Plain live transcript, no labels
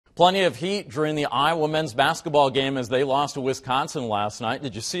Plenty of heat during the Iowa men's basketball game as they lost to Wisconsin last night.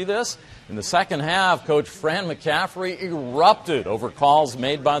 Did you see this? In the second half, Coach Fran McCaffery erupted over calls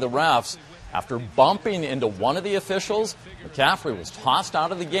made by the refs. After bumping into one of the officials, McCaffery was tossed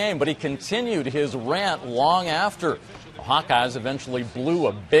out of the game, but he continued his rant long after. The Hawkeyes eventually blew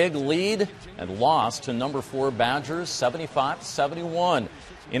a big lead and lost to number 4 Badgers 75-71.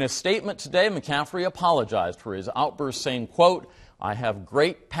 In a statement today, McCaffery apologized for his outburst, saying, quote, "I have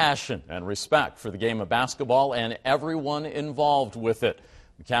great passion and respect for the game of basketball and everyone involved with it."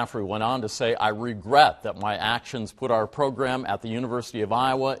 McCaffery went on to say, "I regret that my actions put our program at the University of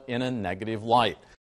Iowa in a negative light."